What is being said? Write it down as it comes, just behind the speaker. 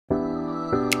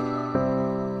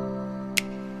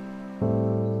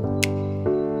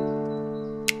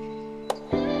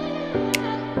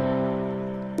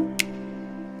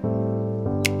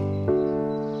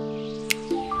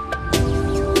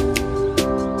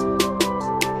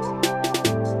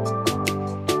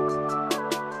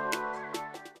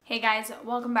Hey guys,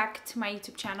 welcome back to my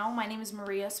YouTube channel. My name is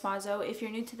Suazo. If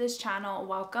you're new to this channel,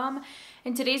 welcome.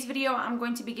 In today's video, I'm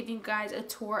going to be giving you guys a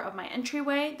tour of my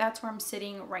entryway. That's where I'm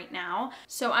sitting right now.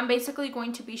 So I'm basically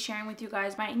going to be sharing with you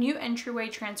guys my new entryway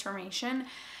transformation.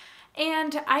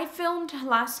 And I filmed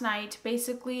last night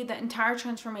basically the entire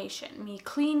transformation. Me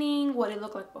cleaning, what it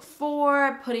looked like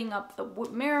before, putting up the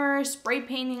mirror, spray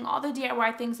painting, all the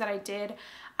DIY things that I did.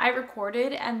 I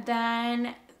recorded, and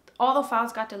then all the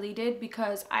files got deleted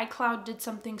because iCloud did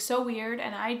something so weird,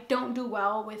 and I don't do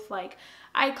well with like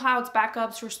iCloud's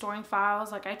backups, restoring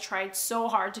files. Like I tried so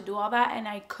hard to do all that and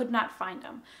I could not find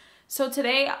them. So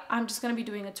today I'm just going to be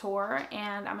doing a tour,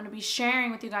 and I'm going to be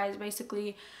sharing with you guys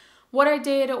basically what I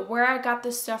did, where I got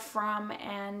this stuff from,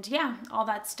 and yeah, all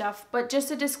that stuff. But just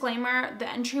a disclaimer, the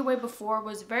entryway before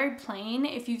was very plain.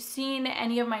 If you've seen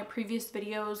any of my previous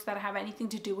videos that have anything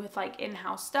to do with like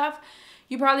in-house stuff,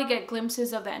 you probably get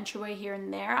glimpses of the entryway here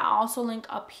and there. I'll also link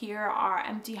up here our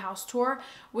empty house tour,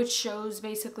 which shows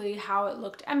basically how it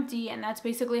looked empty, and that's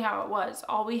basically how it was.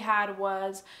 All we had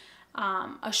was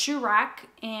a shoe rack,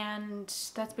 and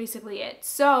that's basically it.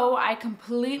 So I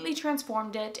completely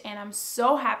transformed it, and I'm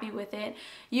so happy with it.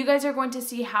 You guys are going to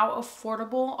see how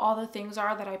affordable all the things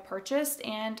are that I purchased,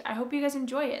 and I hope you guys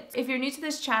enjoy it. If you're new to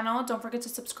this channel, don't forget to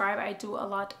subscribe. I do a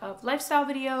lot of lifestyle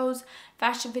videos,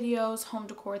 fashion videos, home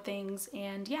decor things,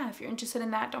 and yeah, if you're interested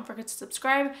in that, don't forget to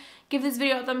subscribe. Give this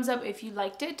video a thumbs up if you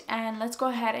liked it, and let's go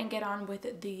ahead and get on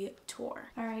with the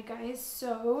tour. Alright guys,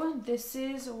 so this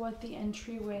is what the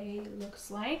entryway looks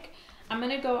like. I'm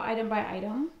gonna go item by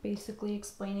item, basically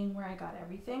explaining where I got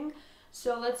everything.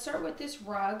 So let's start with this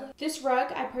rug. This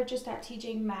rug I purchased at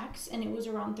TJ Maxx, and it was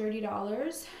around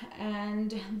 $30.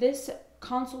 And this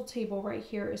console table right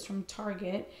here is from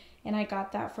Target, and I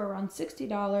got that for around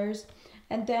 $60.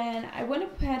 And then I went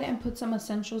ahead and put some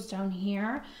essentials down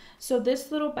here. So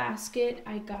this little basket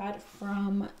I got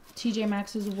from TJ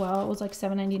Maxx as well. It was like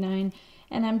 $7.99.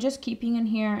 And I'm just keeping in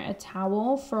here a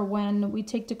towel for when we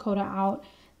take Dakota out.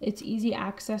 It's easy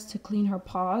access to clean her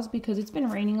paws because it's been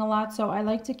raining a lot. So I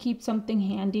like to keep something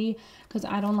handy because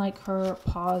I don't like her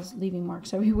paws leaving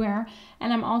marks everywhere.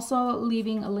 And I'm also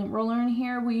leaving a lint roller in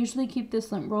here. We usually keep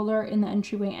this lint roller in the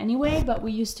entryway anyway, but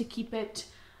we used to keep it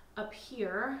up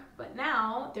here, but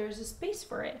now there's a space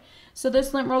for it. So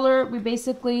this lint roller, we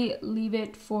basically leave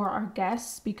it for our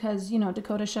guests because, you know,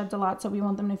 Dakota sheds a lot, so we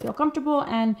want them to feel comfortable,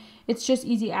 and it's just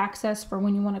easy access for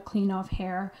when you want to clean off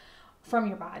hair from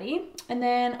your body. And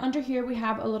then under here we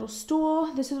have a little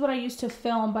stool. This is what I used to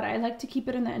film, but I like to keep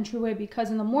it in the entryway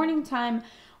because in the morning time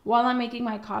while I'm making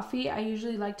my coffee, I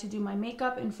usually like to do my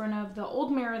makeup in front of the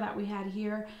old mirror that we had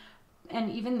here, and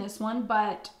even this one.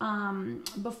 But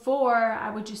before I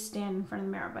would just stand in front of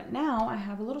the mirror, but now I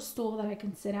have a little stool that I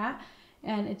can sit at,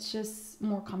 and it's just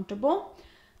more comfortable.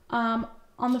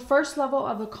 On the first level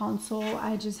of the console,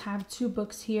 I just have two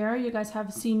books here. You guys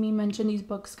have seen me mention these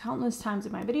books countless times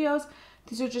in my videos.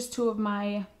 These are just two of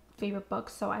my favorite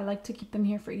books, so I like to keep them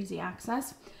here for easy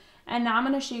access. And now I'm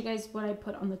going to show you guys what I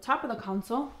put on the top of the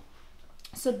console.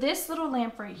 So this little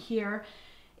lamp right here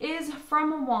is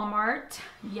from Walmart.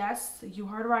 Yes, you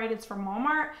heard right, it's from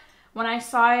Walmart. When I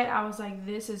saw it, I was like,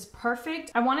 this is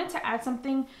perfect. I wanted to add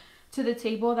something to the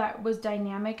table that was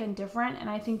dynamic and different, and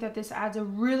I think that this adds a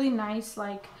really nice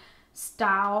like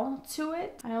style to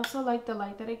it. I also like the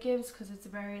light that it gives because it's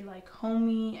very like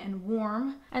homey and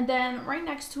warm. And then right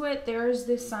next to it, there's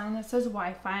this sign that says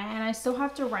Wi-Fi, and I still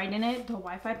have to write in it the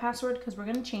Wi-Fi password because we're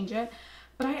gonna change it.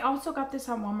 But I also got this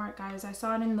at Walmart, guys. I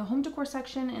saw it in the home decor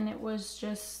section, and it was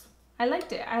just, I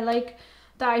liked it. I like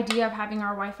the idea of having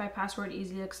our Wi-Fi password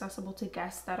easily accessible to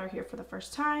guests that are here for the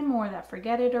first time or that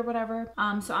forget it or whatever.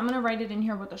 So I'm gonna write it in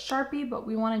here with a Sharpie, but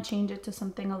we wanna change it to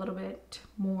something a little bit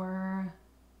more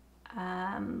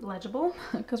legible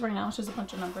because right now it's just a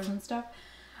bunch of numbers and stuff.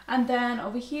 And then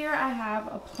over here I have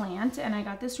a plant, and I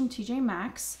got this from TJ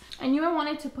Maxx. I knew I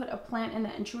wanted to put a plant in the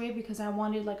entryway because I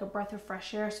wanted like a breath of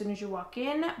fresh air as soon as you walk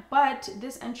in, but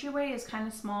this entryway is kind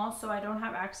of small, so I don't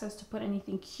have access to put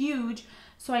anything huge,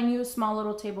 so I knew a small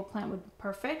little table plant would be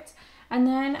perfect. And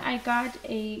then I got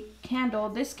a candle.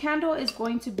 This candle is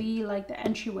going to be like the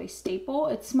entryway staple.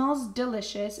 It smells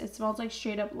delicious. It smells like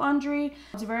straight up laundry.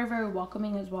 It's very, very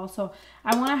welcoming as well. So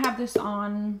I want to have this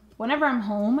on whenever I'm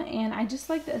home, and I just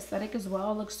like the aesthetic as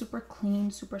well. It looks super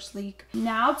clean, super sleek.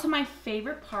 Now to my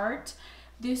favorite part,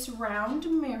 this round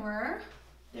mirror.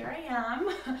 There I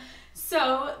am.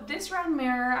 So this round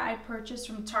mirror I purchased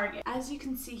from Target. As you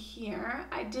can see here,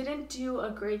 I didn't do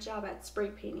a great job at spray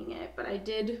painting it, but I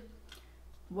did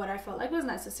what I felt like was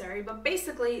necessary. But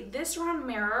basically this round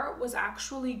mirror was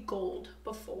actually gold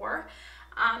before,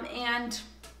 and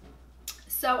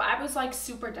So I was like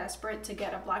super desperate to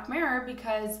get a black mirror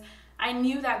because I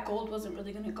knew that gold wasn't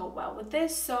really going to go well with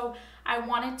this. So I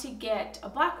wanted to get a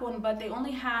black one, but they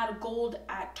only had gold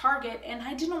at Target, and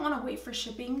I didn't want to wait for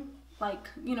shipping, like,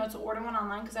 you know, to order one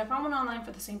online, because I found one online for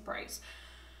the same price.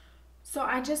 So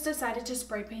I just decided to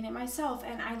spray paint it myself,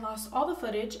 and I lost all the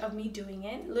footage of me doing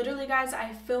it. Literally, guys,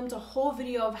 I filmed a whole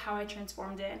video of how I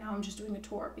transformed it, and now I'm just doing a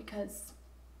tour because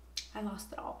I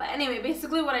lost it all. But anyway,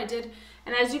 basically what I did,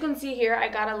 and as you can see here, I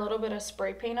got a little bit of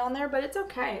spray paint on there, but it's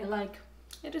okay. Like,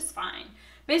 it is fine.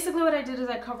 Basically what I did is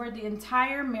I covered the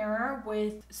entire mirror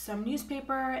with some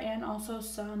newspaper and also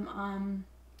some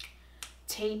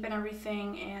tape and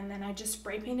everything, and then I just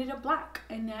spray painted it black,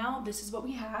 and now this is what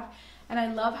we have. And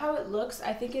I love how it looks.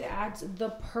 I think it adds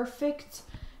the perfect,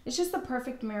 it's just the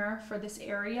perfect mirror for this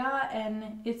area,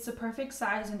 and it's the perfect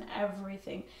size and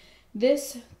everything.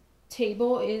 This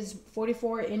table is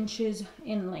 44 inches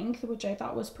in length, which I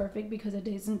thought was perfect because it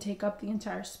doesn't take up the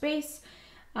entire space.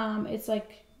 It's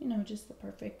like, you know, just the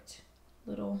perfect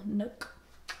little nook.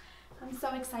 I'm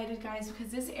so excited, guys,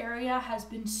 because this area has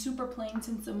been super plain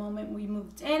since the moment we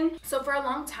moved in. So for a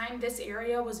long time, this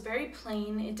area was very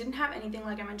plain. It didn't have anything,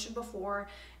 like I mentioned before.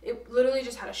 It literally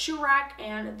just had a shoe rack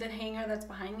and the hanger that's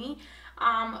behind me.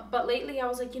 But lately I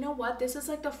was like, you know what? This is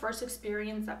like the first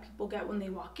experience that people get when they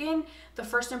walk in, the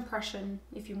first impression,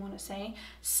 if you want to say.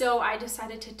 So I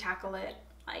decided to tackle it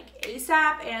like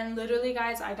ASAP, and literally,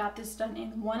 guys, I got this done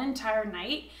in one entire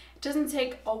night. It doesn't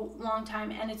take a long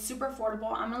time, and it's super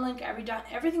affordable. I'm gonna link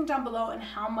everything down below and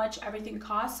how much everything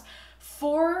costs.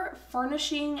 For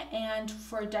furnishing and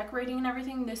for decorating and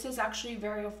everything, this is actually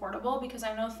very affordable, because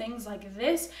I know things like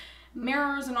this,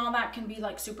 mirrors and all that, can be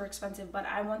like super expensive, but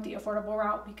I went the affordable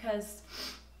route because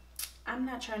I'm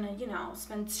not trying to, you know,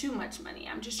 spend too much money.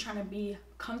 I'm just trying to be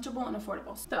comfortable and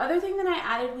affordable. The other thing that I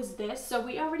added was this. So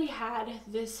we already had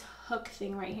this hook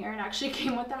thing right here. It actually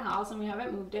came with the house and we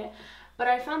haven't moved it. But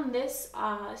I found this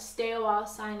stay a while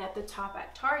sign at the top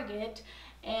at Target,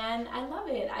 and I love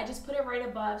it. I just put it right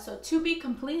above. So to be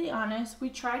completely honest, we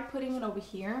tried putting it over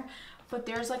here, but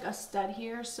there's like a stud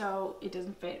here, so it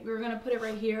doesn't fit. We were gonna put it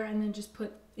right here and then just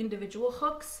put individual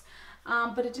hooks.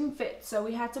 But it didn't fit, so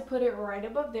we had to put it right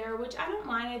above there, which I don't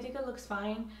mind. I think it looks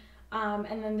fine.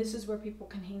 And then this is where people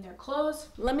can hang their clothes.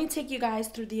 Let me take you guys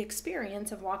through the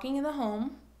experience of walking in the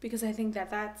home, because I think that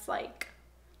that's like,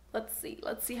 let's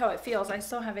see how it feels. I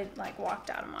still haven't like walked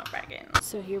out and walked back in.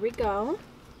 So here we go.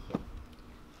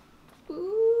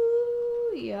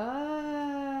 Ooh,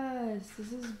 yes,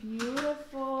 this is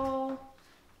beautiful.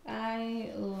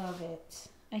 I love it.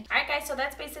 Alright, guys, so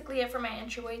that's basically it for my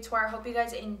entryway tour. I hope you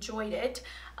guys enjoyed it.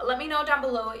 Let me know down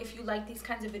below if you like these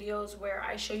kinds of videos where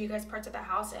I show you guys parts of the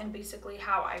house and basically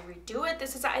how I redo it.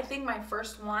 This is, I think, my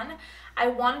first one. I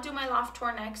want to do my loft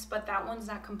tour next, but that one's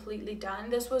not completely done.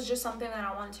 This was just something that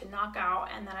I wanted to knock out,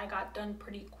 and then I got done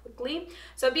pretty quickly.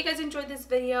 So if you guys enjoyed this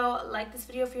video, like this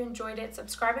video if you enjoyed it,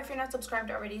 subscribe if you're not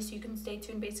subscribed already so you can stay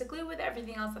tuned basically with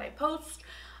everything else that I post.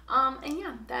 And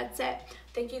yeah, that's it.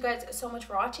 Thank you guys so much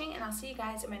for watching, and I'll see you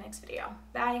guys in my next video.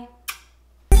 Bye.